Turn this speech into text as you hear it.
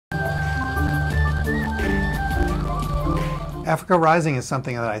Africa Rising is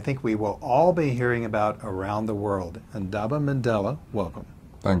something that I think we will all be hearing about around the world. Ndaba Mandela, welcome.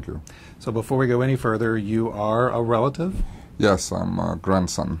 Thank you. So before we go any further, you are a relative? Yes, I'm a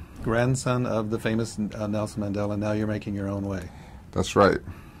grandson. Grandson of the famous Nelson Mandela. Now you're making your own way. That's right.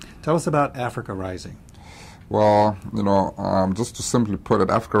 Tell us about Africa Rising. Well, just to simply put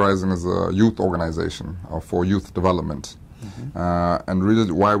it, Africa Rising is a youth organization for youth development. And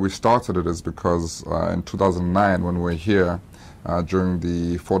really why we started it is because in 2009, when we were here during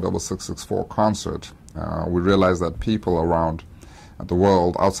the 46664 concert, we realized that people around the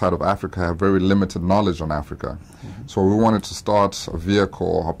world outside of Africa have very limited knowledge on Africa. So we wanted to start a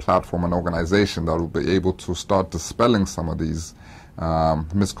vehicle, a platform, an organization that will be able to start dispelling some of these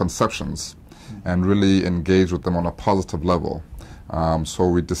misconceptions and really engage with them on a positive level. So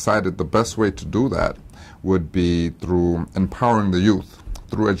we decided the best way to do that would be through empowering the youth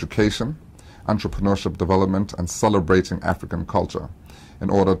through education, entrepreneurship development, and celebrating African culture in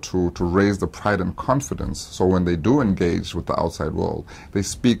order to raise the pride and confidence, so when they do engage with the outside world, they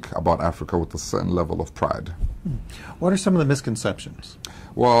speak about Africa with a certain level of pride. What are some of the misconceptions?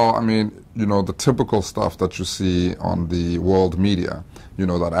 Well, I mean, the typical stuff that you see on the world media,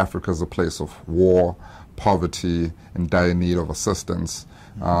 that Africa is a place of war, poverty, in dire need of assistance,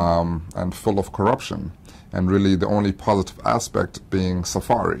 and full of corruption, and really the only positive aspect being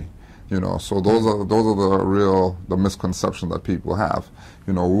safari. So those are the misconceptions that people have.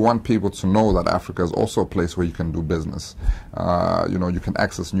 We want people to know that Africa is also a place where you can do business. You can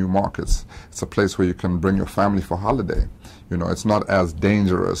access new markets. It's a place where you can bring your family for holiday. It's not as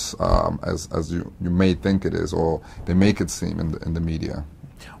dangerous as you may think it is, or they make it seem in the media.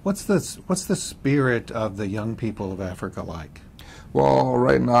 What's the spirit of the young people of Africa like? Well,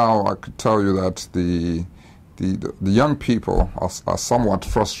 right now I could tell you that the young people are somewhat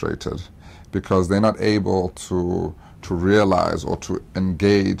frustrated because they're not able to realize or to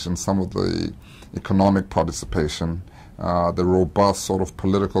engage in some of the economic participation, the robust sort of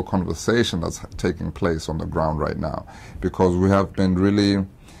political conversation that's taking place on the ground right now, because we have been really,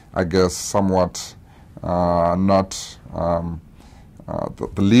 I guess, somewhat not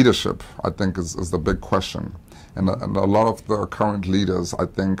the leadership, I think, is the big question. And a lot of the current leaders, I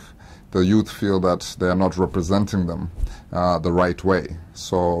think, the youth feel that they are not representing them the right way.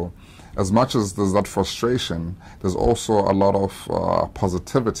 So as much as there's that frustration, there's also a lot of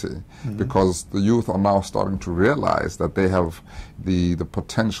positivity, because the youth are now starting to realize that they have the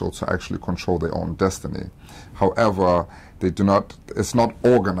potential to actually control their own destiny. However, they do not, it's not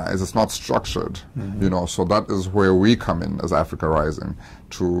organized, it's not structured, so that is where we come in as Africa Rising,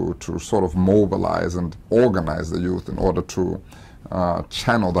 to sort of mobilize and organize the youth in order to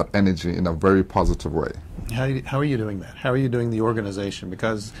channel that energy in a very positive way. How are you doing that? How are you doing the organization?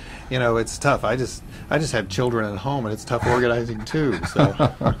 Because it's tough. I just have children at home, and it's tough organizing too.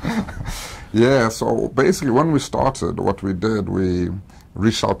 So yeah. So basically, when we started, what we did, we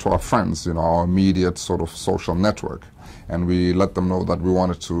reached out to our friends, our immediate sort of social network, and we let them know that we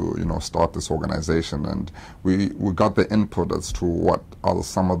wanted to, start this organization, and we got the input as to what are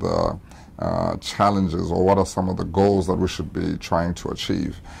some of the challenges, or what are some of the goals that we should be trying to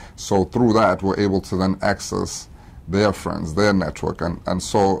achieve. So through that, we're able to then access their friends, their network, and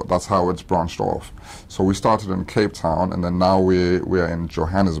so that's how it's branched off. So we started in Cape Town, and then now we are in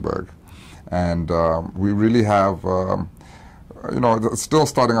Johannesburg, and we really have it's still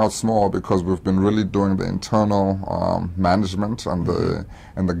starting out small, because we've been really doing the internal management and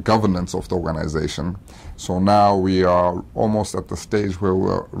the governance of the organization. So now we are almost at the stage where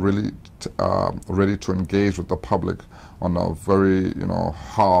we're really ready to engage with the public on a very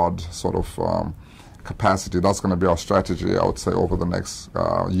hard sort of capacity. That's going to be our strategy, I would say, over the next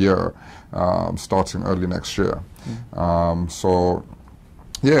year, starting early next year. So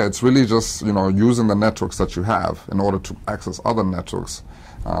yeah, it's really just using the networks that you have in order to access other networks,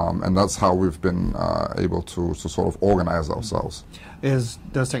 and that's how we've been able to sort of organize ourselves. Does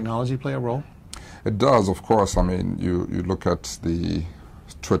technology play a role? It does, of course. I mean, you look at the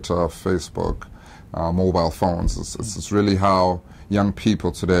Twitter, Facebook, mobile phones. It's really how young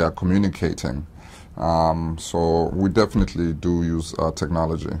people today are communicating. So we definitely do use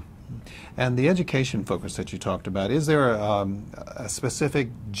technology. And the education focus that you talked about, is there a specific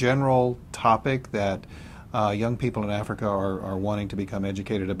general topic that young people in Africa are wanting to become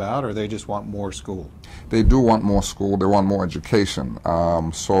educated about, or they just want more school? They do want more school, they want more education.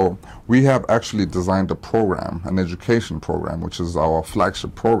 So we have actually designed a program, an education program, which is our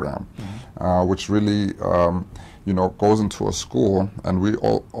flagship program, which really goes into a school, and we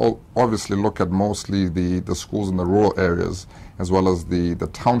obviously look at mostly the schools in the rural areas as well as the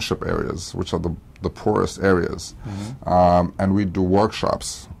township areas, which are the poorest areas. And we do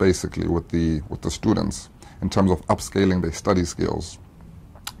workshops basically with the students in terms of upscaling their study skills.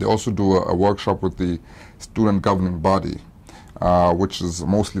 They also do a workshop with the student governing body, which is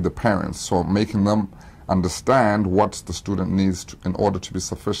mostly the parents, so making them understand what the student needs in order to be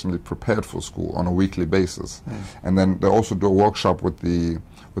sufficiently prepared for school on a weekly basis. And then they also do a workshop with the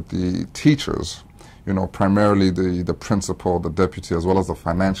teachers, you know, primarily the principal, the deputy, as well as the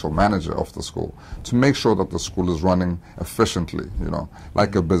financial manager of the school, to make sure that the school is running efficiently, you know,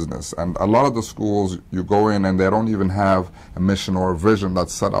 like a business. And a lot of the schools, you go in and they don't even have a mission or a vision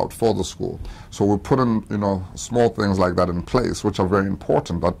that's set out for the school. So we put in, you know, small things like that in place, which are very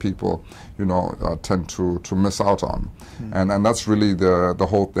important, that people, you know, tend to miss out on. And that's really the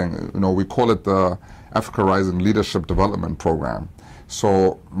whole thing. You know, we call it the Africa Rising Leadership Development Program.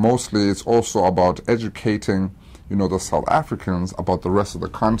 So mostly it's also about educating, you know, the South Africans about the rest of the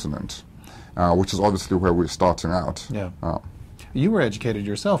continent, which is obviously where we're starting out. Yeah. You were educated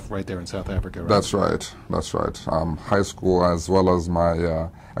yourself right there in South Africa, right? That's right. That's right. High school, as well as my,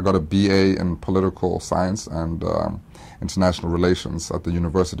 I got a BA in political science and international relations at the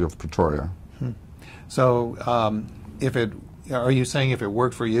University of Pretoria. So are you saying if it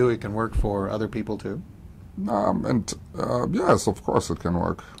worked for you, it can work for other people too? Yes, of course it can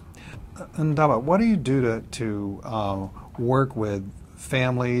work. Ndaba, what do you do to work with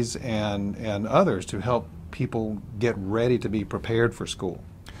families and others to help people get ready to be prepared for school?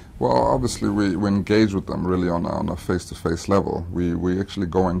 Well, obviously we engage with them really on a face-to-face level. We actually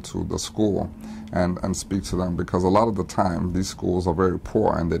go into the school and speak to them, because a lot of the time these schools are very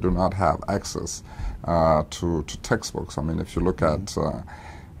poor and they do not have access to textbooks. I mean, if you look at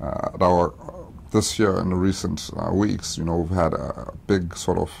this year, in the recent weeks, you know, we've had a big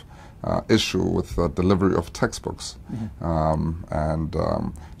sort of issue with the delivery of textbooks.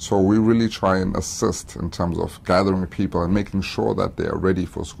 So we really try and assist in terms of gathering people and making sure that they are ready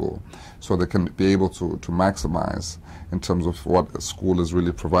for school, so they can be able to maximize in terms of what a school is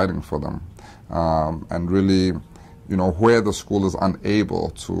really providing for them. And really, you know, where the school is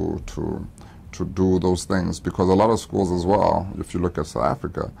unable to do those things, because a lot of schools as well, if you look at South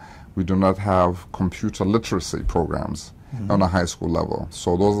Africa, we do not have computer literacy programs on a high school level.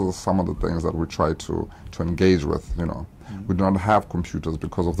 So those are some of the things that we try to engage with, you know. We do not have computers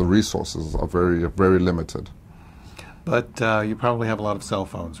because of the resources are very, very limited. But you probably have a lot of cell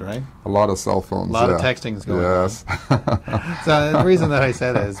phones, right? A lot of cell phones, a lot of texting is going on. So the reason that I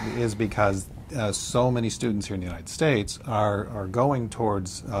say that is because so many students here in the United States are going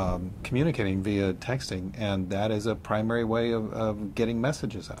towards communicating via texting, and that is a primary way of getting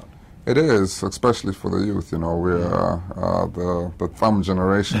messages out. It is, especially for the youth. You know, we're the thumb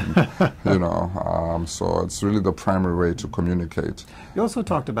generation. You know, so it's really the primary way to communicate. You also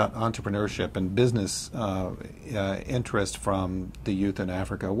talked about entrepreneurship and business interest from the youth in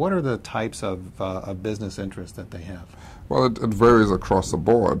Africa. What are the types of business interest that they have? Well, it varies across the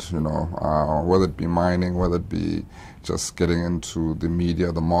board, you know, whether it be mining, whether it be just getting into the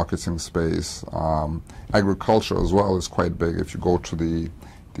media, the marketing space. Agriculture as well is quite big if you go to the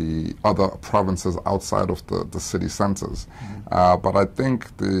other provinces outside of the city centers. But I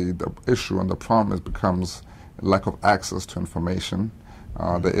think the issue and the problem becomes lack of access to information.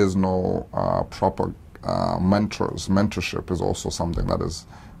 There is no proper mentors. Mentorship is also something that is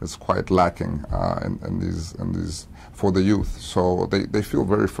quite lacking in these for the youth. So they feel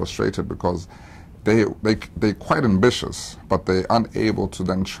very frustrated because they're quite ambitious, but they're unable to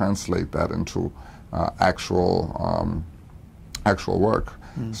then translate that into actual work.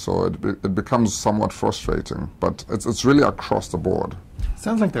 So it becomes somewhat frustrating, but it's really across the board.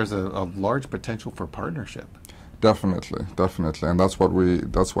 Sounds like there's a large potential for partnership. Definitely, and that's why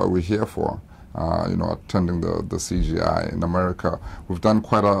we're here for. You know, attending the CGI in America. We've done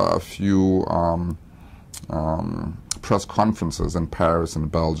quite a few press conferences in Paris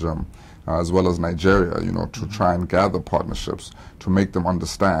and Belgium, as well as Nigeria, you know, to try and gather partnerships, to make them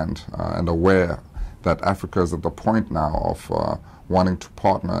understand and aware that Africa is at the point now of wanting to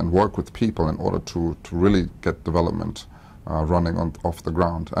partner and work with people in order to really get development running off the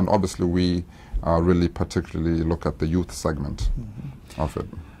ground. And obviously we really particularly look at the youth segment of it.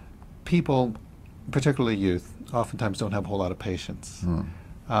 People, particularly youth, oftentimes don't have a whole lot of patience.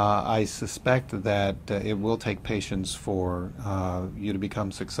 I suspect that it will take patience for you to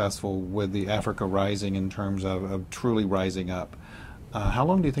become successful with the Africa Rising in terms of truly rising up. How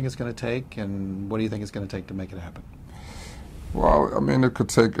long do you think it's going to take, and what do you think it's going to take to make it happen? Well, I mean, it could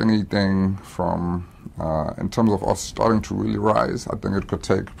take anything from, in terms of us starting to really rise, I think it could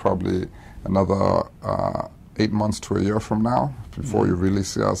take probably another 8 months to a year from now before you really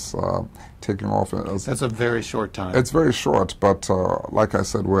see us taking off. That's a very short time. It's very short, but like I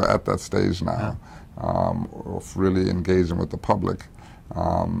said, we're at that stage now of really engaging with the public.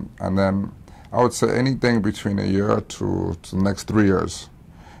 And then I would say anything between a year to the next 3 years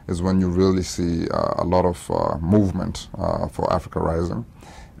is when you really see a lot of movement for Africa Rising.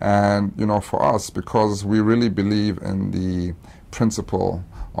 And, you know, for us, because we really believe in the principle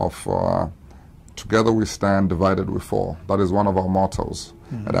of together we stand, divided we fall. That is one of our mottos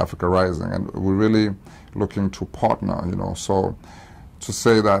at Africa Rising. And we're really looking to partner, you know, so to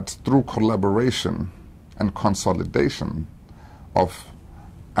say that through collaboration and consolidation of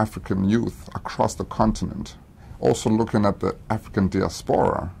African youth across the continent, also looking at the African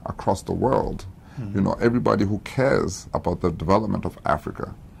diaspora across the world, you know, everybody who cares about the development of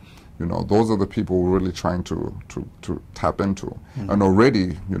Africa, you know, those are the people we're really trying to tap into. And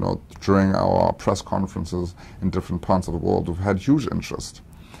already, you know, during our press conferences in different parts of the world, we've had huge interest.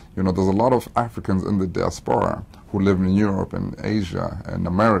 You know, there's a lot of Africans in the diaspora who live in Europe and Asia and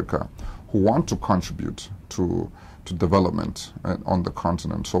America who want to contribute to development on the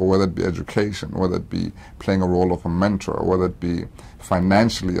continent. So whether it be education, whether it be playing a role of a mentor, whether it be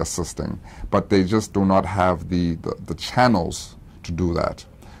financially assisting, but they just do not have the channels to do that.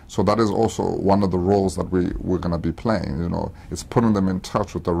 So that is also one of the roles that we're going to be playing. You know, it's putting them in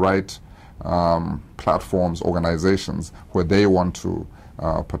touch with the right platforms, organizations where they want to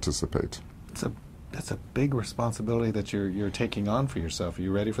participate. That's a big responsibility that you're taking on for yourself. Are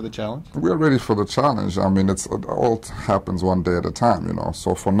you ready for the challenge? We are ready for the challenge. I mean, it all happens one day at a time, you know.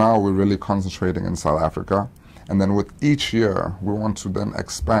 So for now, we're really concentrating in South Africa. And then with each year, we want to then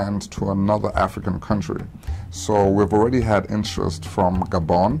expand to another African country. So we've already had interest from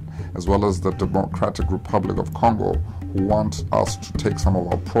Gabon, as well as the Democratic Republic of Congo, who want us to take some of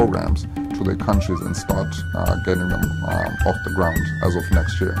our programs to their countries and start getting them off the ground as of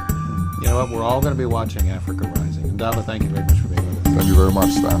next year. You know what? We're all going to be watching Africa Rising. Ndaba, thank you very much for being with us. Thank you very much,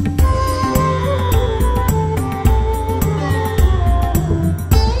 Stan.